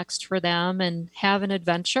what's next for them and have an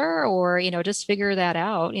adventure or, just figure that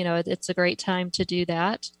out. It's a great time to do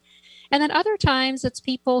that. And then other times it's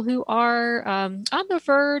people who are on the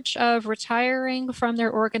verge of retiring from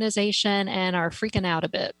their organization and are freaking out a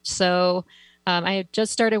bit. So I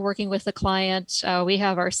just started working with a client. We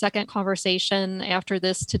have our second conversation after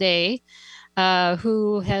this today,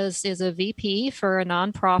 who is a VP for a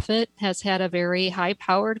nonprofit, has had a very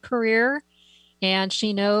high-powered career, and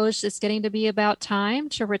she knows it's getting to be about time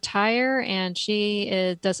to retire, and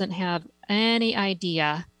she doesn't have any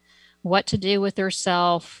idea what to do with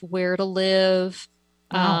herself, where to live,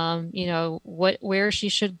 where she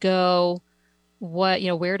should go,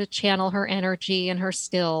 where to channel her energy and her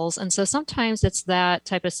skills. And so sometimes it's that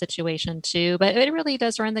type of situation too, but it really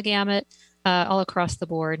does run the gamut all across the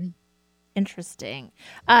board. Interesting.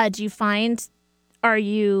 Do you find,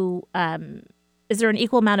 is there an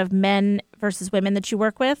equal amount of men versus women that you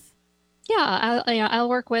work with? Yeah, I'll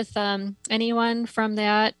work with anyone from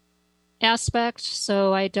that aspect.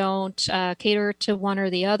 So I don't cater to one or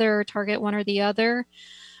the other, target one or the other.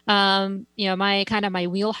 My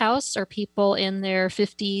wheelhouse are people in their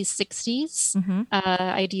 50s, 60s.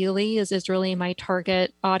 Ideally is really my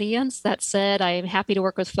target audience. That said, I'm happy to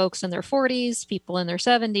work with folks in their 40s, people in their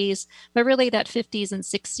 70s, but really that 50s and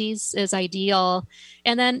 60s is ideal.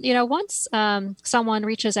 And then, once someone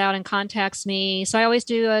reaches out and contacts me, so I always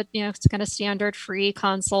do a, it's kind of standard free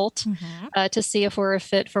consult to see if we're a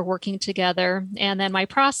fit for working together. And then my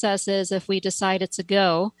process is, if we decide it's a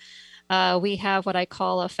go, we have what I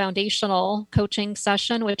call a foundational coaching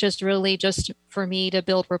session, which is really just for me to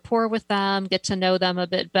build rapport with them, get to know them a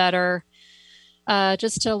bit better,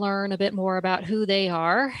 just to learn a bit more about who they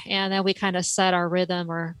are. And then we kind of set our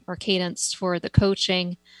rhythm or cadence for the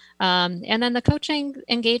coaching. And then the coaching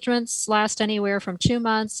engagements last anywhere from 2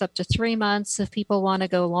 months up to 3 months. If people want to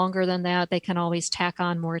go longer than that, they can always tack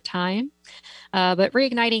on more time. But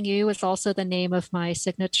Reigniting You is also the name of my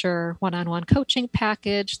signature one-on-one coaching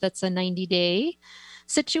package. That's a 90-day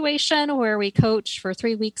situation where we coach for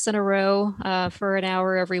 3 weeks in a row for an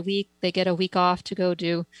hour every week. They get a week off to go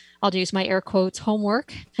do, I'll use my air quotes,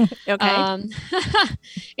 homework. Okay.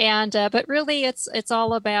 But really it's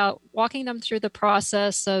all about walking them through the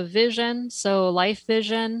process of vision. So life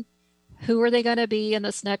vision, who are they going to be in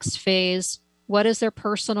this next phase? What is their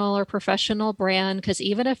personal or professional brand? Because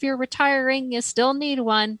even if you're retiring, you still need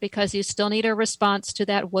one, because you still need a response to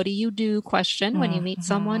that "what do you do?" question when you meet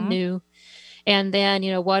someone new. And then,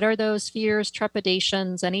 what are those fears,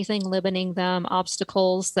 trepidations, anything limiting them,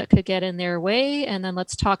 obstacles that could get in their way? And then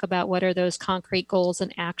let's talk about what are those concrete goals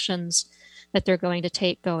and actions that they're going to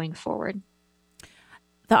take going forward.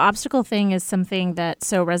 The obstacle thing is something that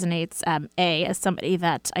so resonates, A, as somebody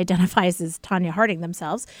that identifies as Tanya Harding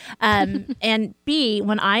themselves, and B,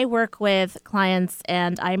 when I work with clients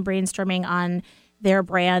and I'm brainstorming on their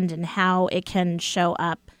brand and how it can show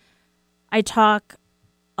up, I talk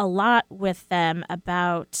a lot with them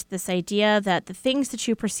about this idea that the things that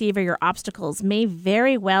you perceive are your obstacles may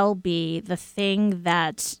very well be the thing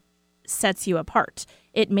that sets you apart.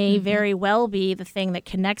 It may very well be the thing that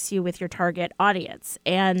connects you with your target audience.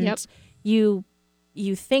 And you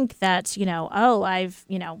think that,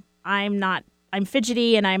 I'm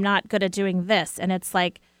fidgety and I'm not good at doing this. And it's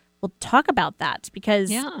like, well, talk about that,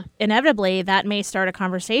 because inevitably that may start a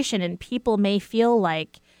conversation and people may feel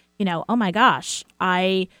like, oh my gosh,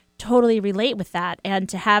 I totally relate with that. And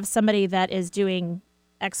to have somebody that is doing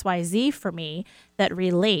XYZ for me that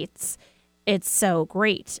relates, it's so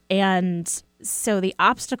great. And so the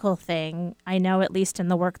obstacle thing, I know, at least in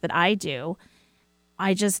the work that I do,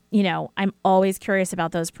 I just, I'm always curious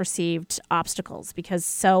about those perceived obstacles, because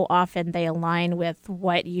so often they align with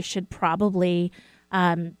what you should probably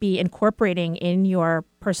be incorporating in your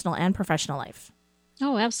personal and professional life.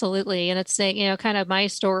 Oh, absolutely. And it's saying, kind of my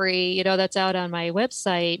story, that's out on my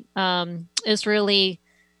website, is really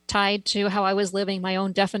tied to how I was living my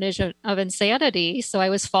own definition of insanity. So I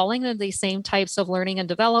was falling into these same types of learning and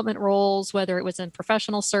development roles, whether it was in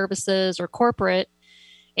professional services or corporate.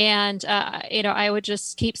 And, I would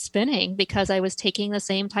just keep spinning because I was taking the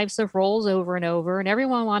same types of roles over and over, and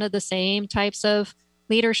everyone wanted the same types of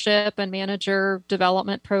leadership and manager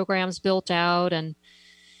development programs built out, and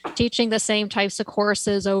teaching the same types of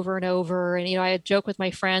courses over and over. And, I had joke with my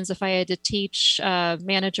friends, if I had to teach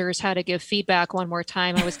managers how to give feedback one more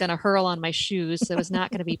time, I was going to hurl on my shoes. It was not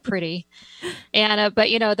going to be pretty. And, but,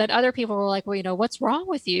 then other people were like, well, what's wrong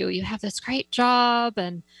with you? You have this great job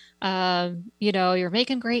and, you're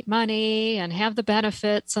making great money and have the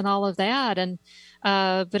benefits and all of that. And,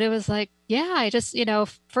 but it was like, yeah, I just,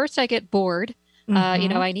 first I get bored.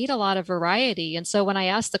 I need a lot of variety. And so when I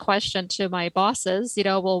asked the question to my bosses,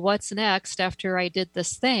 well, what's next after I did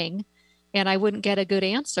this thing? And I wouldn't get a good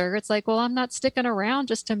answer. It's like, well, I'm not sticking around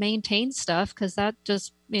just to maintain stuff because that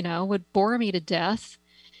just, would bore me to death.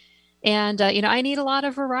 And, I need a lot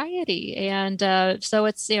of variety. And so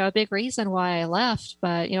it's, a big reason why I left.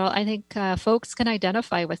 But, I think folks can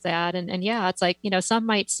identify with that. And yeah, it's like, some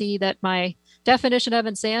might see that my definition of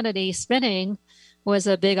insanity, spinning, was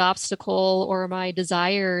a big obstacle, or my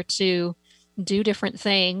desire to do different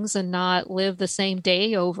things and not live the same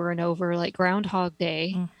day over and over, like Groundhog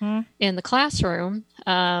Day in the classroom.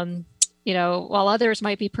 While others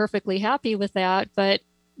might be perfectly happy with that, but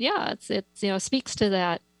yeah, it's speaks to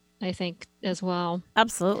that, I think, as well.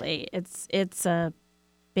 Absolutely. It's a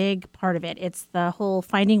big part of it. It's the whole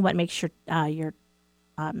finding what makes your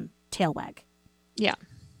tail wag. Yeah.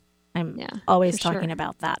 I'm always talking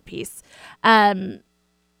about that piece.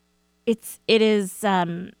 It's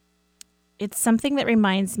something that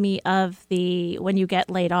reminds me of when you get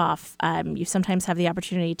laid off, you sometimes have the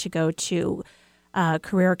opportunity to go to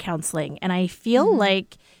career counseling. And I feel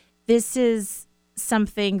like this is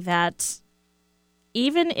something that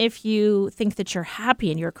even if you think that you're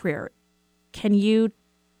happy in your career, can you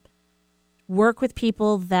work with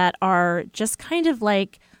people that are just kind of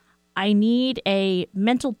like, I need a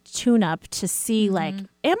mental tune-up to see, like,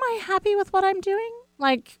 am I happy with what I'm doing?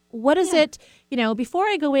 Like, what is it, before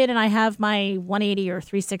I go in and I have my 180 or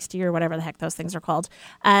 360 or whatever the heck those things are called,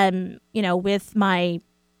 with my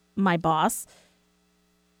boss,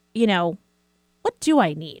 what do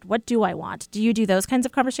I need? What do I want? Do you do those kinds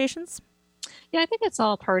of conversations? Yeah, I think it's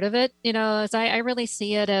all part of it. As I really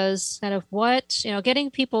see it as kind of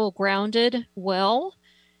getting people grounded well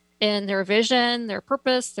in their vision, their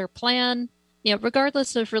purpose, their plan,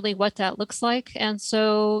 regardless of really what that looks like. And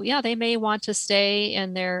so, yeah, they may want to stay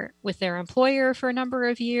with their employer for a number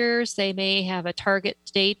of years. They may have a target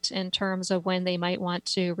date in terms of when they might want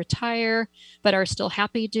to retire, but are still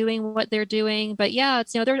happy doing what they're doing. But yeah,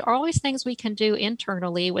 it's, there are always things we can do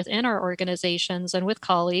internally within our organizations and with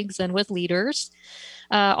colleagues and with leaders.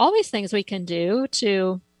 Always things we can do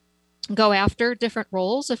to go after different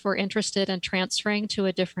roles if we're interested in transferring to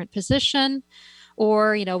a different position.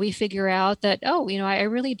 Or, we figure out that, I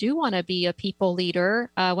really do want to be a people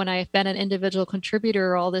leader when I've been an individual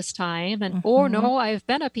contributor all this time. And, or no, I've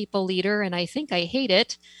been a people leader and I think I hate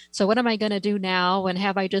it. So what am I going to do now? And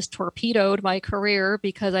have I just torpedoed my career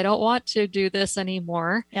because I don't want to do this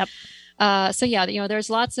anymore? Yep. So yeah, there's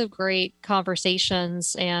lots of great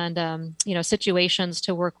conversations and, situations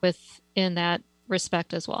to work with in that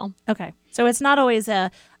respect as well. Okay. So it's not always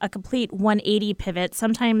a complete 180 pivot.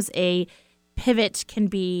 Sometimes a pivot can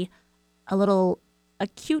be a little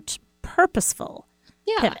acute, purposeful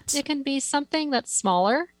pivot. It can be something that's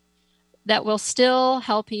smaller that will still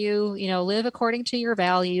help you, live according to your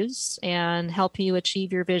values and help you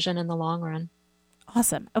achieve your vision in the long run.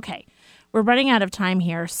 Awesome. Okay. We're running out of time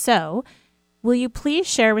here. So will you please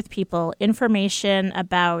share with people information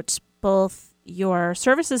about both your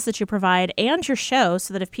services that you provide and your show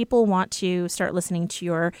so that if people want to start listening to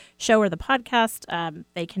your show or the podcast,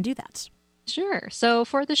 they can do that? Sure. So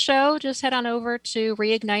for the show, just head on over to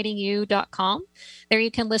reignitingyou.com. There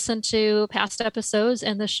you can listen to past episodes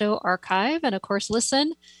in the show archive and, of course,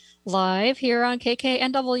 listen live here on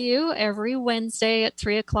KKNW every Wednesday at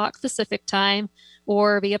 3 o'clock Pacific time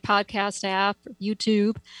or via podcast app,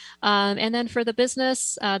 YouTube. And then for the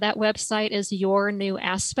business, that website is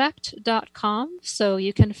yournewaspect.com. So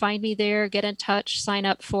you can find me there, get in touch, sign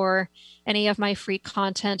up for any of my free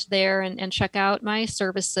content there and check out my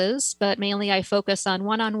services. But mainly I focus on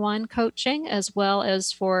one-on-one coaching as well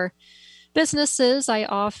as for businesses. I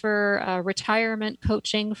offer retirement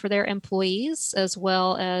coaching for their employees, as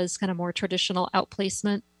well as kind of more traditional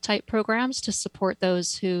outplacement type programs to support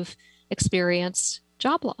those who've experienced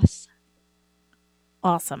job loss.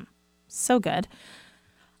 Awesome. So good.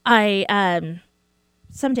 I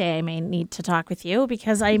someday I may need to talk with you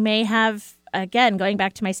because I may have, again, going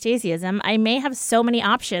back to my Stacyism, I may have so many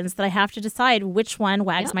options that I have to decide which one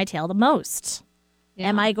wags my tail the most. Yeah.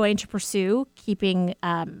 Am I going to pursue keeping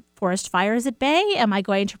forest fires at bay? Am I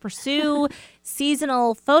going to pursue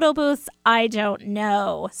seasonal photo booths? I don't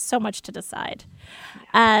know. So much to decide.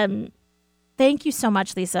 Thank you so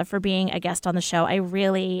much, Lisa, for being a guest on the show. I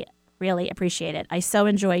really appreciate it. I so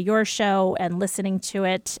enjoy your show and listening to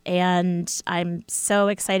it, and I'm so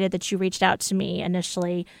excited that you reached out to me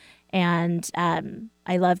initially, and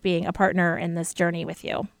I love being a partner in this journey with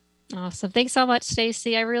you. Awesome. Thanks so much,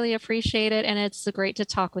 Stacy. I really appreciate it, and it's great to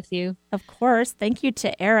talk with you. Of course. Thank you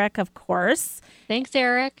to Eric, of course. Thanks,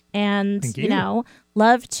 Eric. And, you know,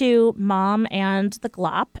 love to Mom and the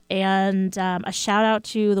Glop, and a shout out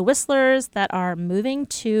to the Whistlers that are moving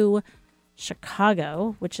to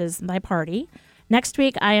Chicago, which is my party. Next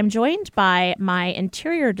week, I am joined by my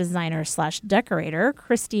interior designer / decorator,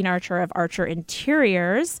 Christine Archer of Archer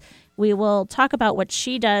Interiors. We will talk about what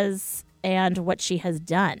she does and what she has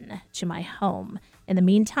done to my home. In the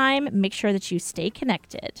meantime, make sure that you stay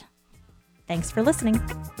connected. Thanks for listening.